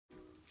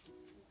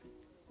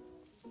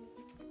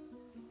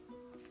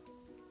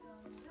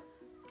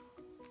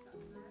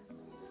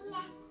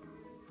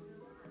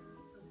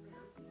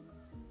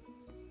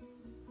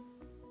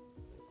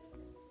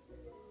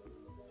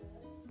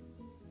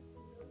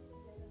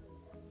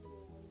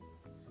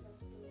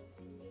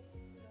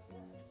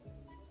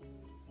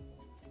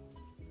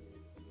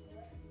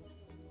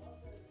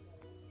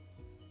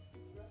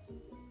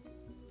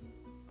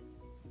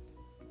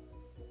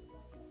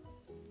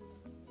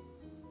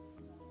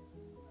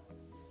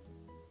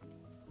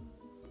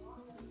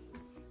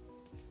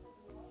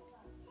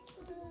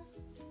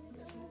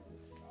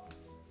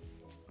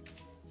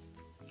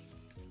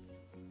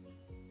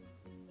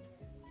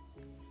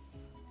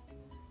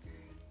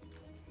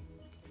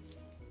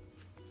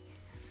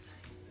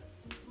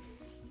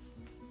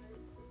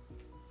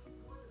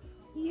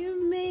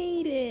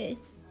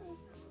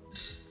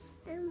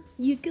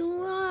you can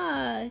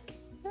walk.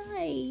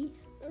 Hi.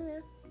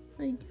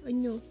 I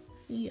know.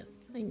 Yeah,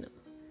 I know.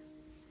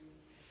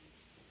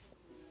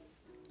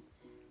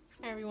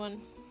 Hi everyone.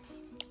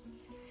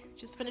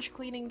 Just finished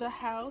cleaning the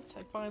house.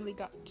 I finally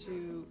got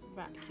to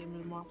vacuum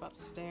and mop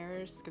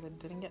upstairs because I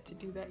didn't get to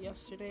do that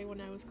yesterday when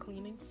I was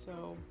cleaning.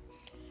 So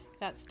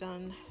that's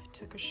done.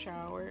 Took a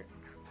shower.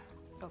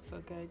 Felt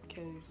so good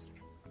because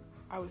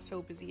I was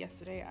so busy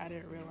yesterday. I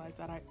didn't realize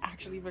that I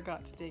actually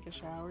forgot to take a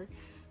shower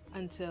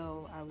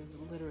until I was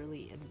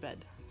literally in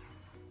bed.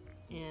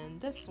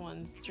 And this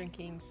one's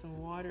drinking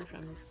some water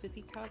from his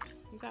sippy cup.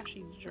 He's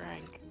actually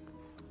drank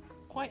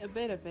quite a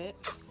bit of it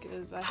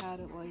because I had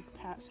it like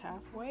past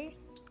halfway.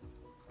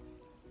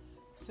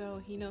 So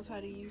he knows how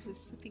to use his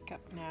sippy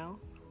cup now.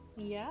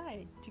 Yeah,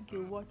 I took a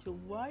lot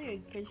of water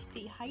to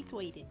stay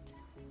hydrated.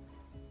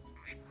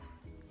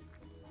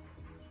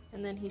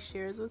 And then he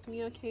shares with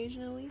me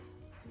occasionally.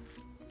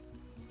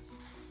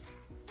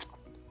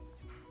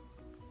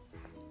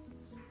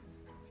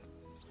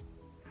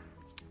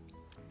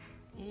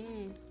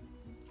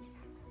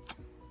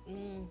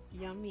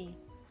 Yummy.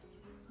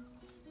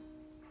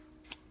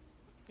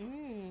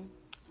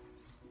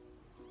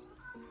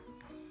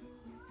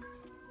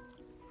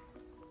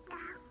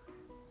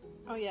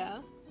 Oh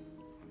yeah?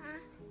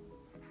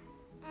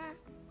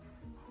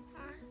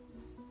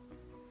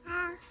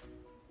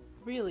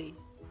 Really?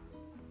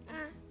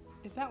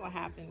 Is that what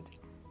happened?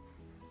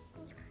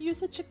 You're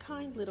such a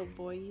kind little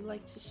boy. You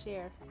like to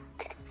share.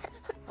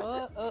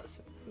 Oh,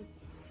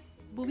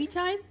 booby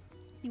time?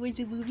 You want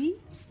a booby?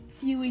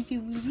 You want a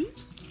booby?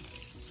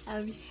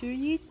 I'm sure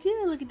you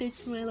do. Look at that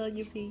smile on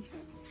your face.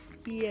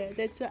 Yeah,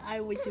 that's what I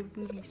want, a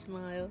booby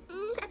smile.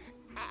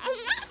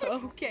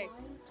 Okay. Why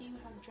do you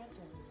have dreads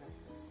everywhere?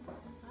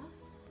 Huh?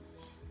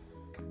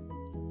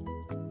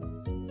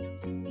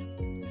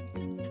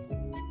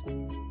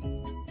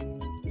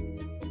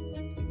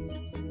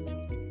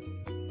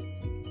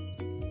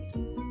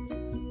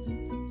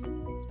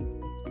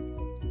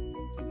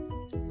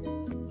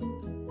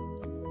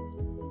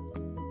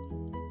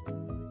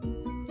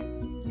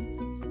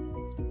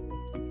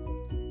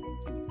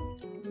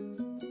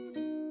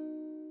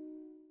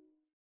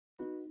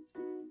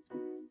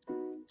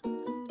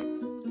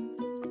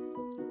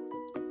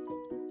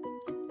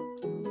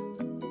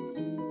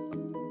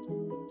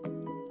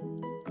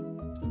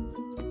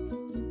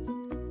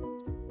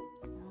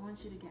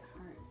 You to get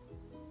hurt.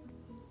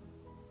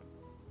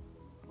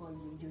 Oh,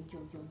 yo. Oh,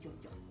 yo.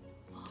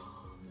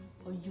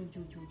 Oh, yo.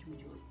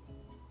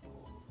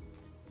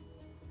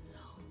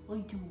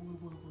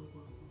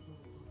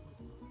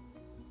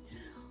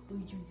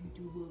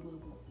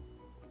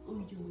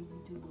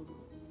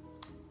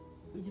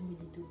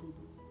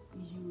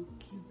 Is you a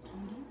cute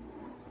cutie?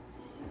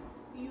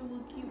 You a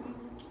cute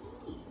little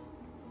kitty.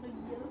 I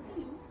love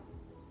you.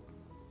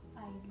 I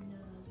love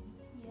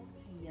you.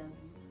 Yeah,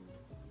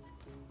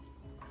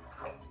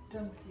 I love you.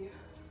 Done with you.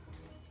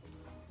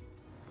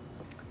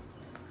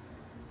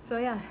 So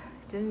yeah,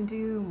 didn't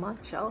do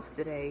much else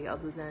today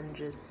other than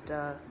just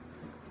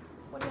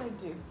what did I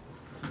do?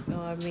 So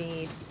I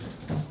made,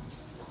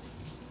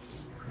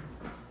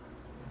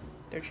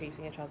 they're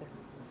chasing each other.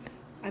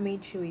 I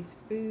made Chewy's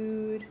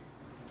food,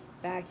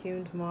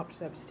 vacuumed,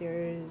 mopped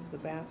upstairs, the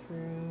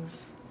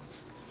bathrooms,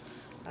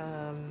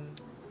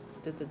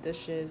 did the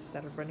dishes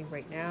that are running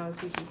right now,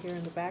 as you can hear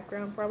in the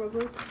background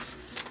probably.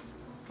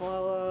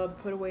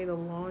 Put away the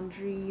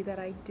laundry that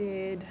I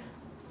did,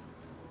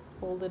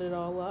 folded it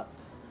all up,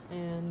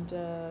 and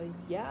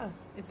yeah,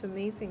 it's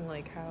amazing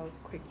like how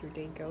quick your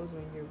day goes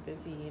when you're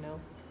busy, you know.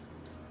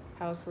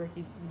 Housework,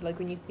 like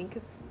when you think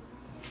of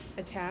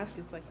a task,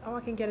 it's like, oh,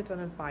 I can get it done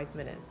in 5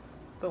 minutes.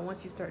 But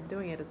once you start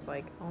doing it, it's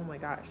like, oh my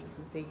gosh, this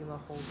is taking the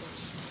whole day.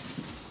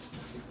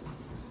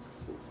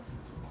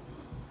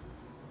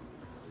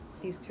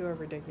 These two are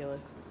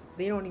ridiculous.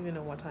 They don't even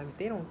know what time,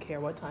 they don't care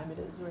what time it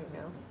is right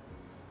now.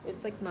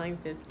 It's like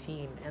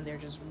 9:15 and they're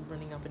just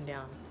running up and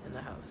down in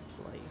the house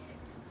like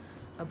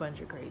a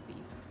bunch of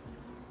crazies.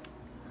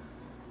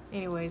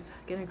 Anyways,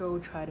 gonna go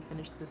try to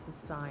finish this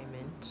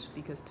assignment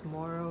because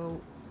tomorrow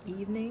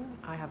evening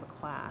I have a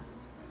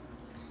class.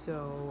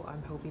 So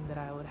I'm hoping that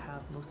I would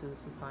have most of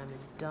this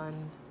assignment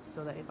done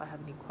so that if I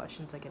have any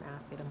questions I can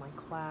ask it in my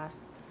class,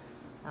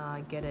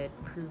 get it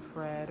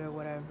proofread or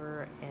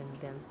whatever, and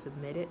then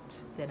submit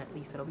it. Then at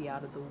least it'll be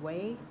out of the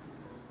way,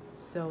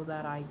 so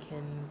that I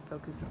can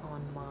focus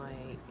on my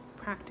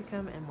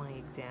practicum and my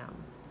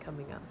exam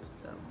coming up.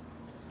 So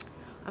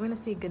I'm gonna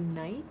say good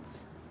night.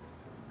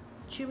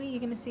 Chewy, you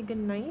gonna say good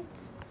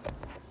night?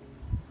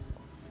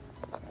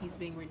 He's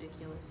being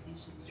ridiculous.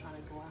 He's just trying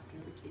to go after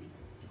the kitty.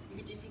 You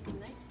could just say good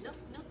night. No,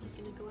 he's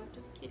gonna go after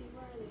the kitty.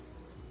 Where are they?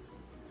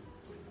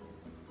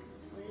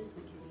 Where is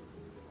the kitty?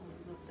 Oh,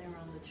 he's up there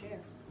on the chair.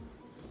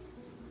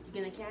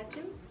 You gonna catch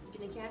him? You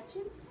gonna catch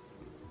him?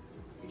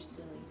 You're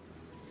silly.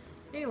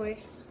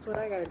 Anyway, that's what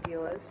I gotta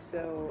deal with,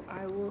 so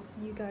I will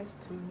see you guys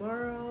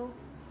tomorrow.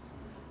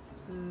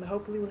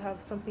 Hopefully we'll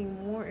have something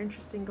more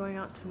interesting going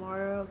out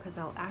tomorrow, because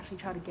I'll actually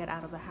try to get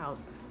out of the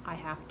house. I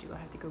have to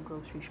go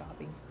grocery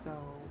shopping, so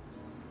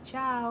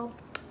ciao.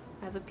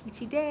 Have a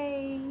peachy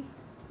day.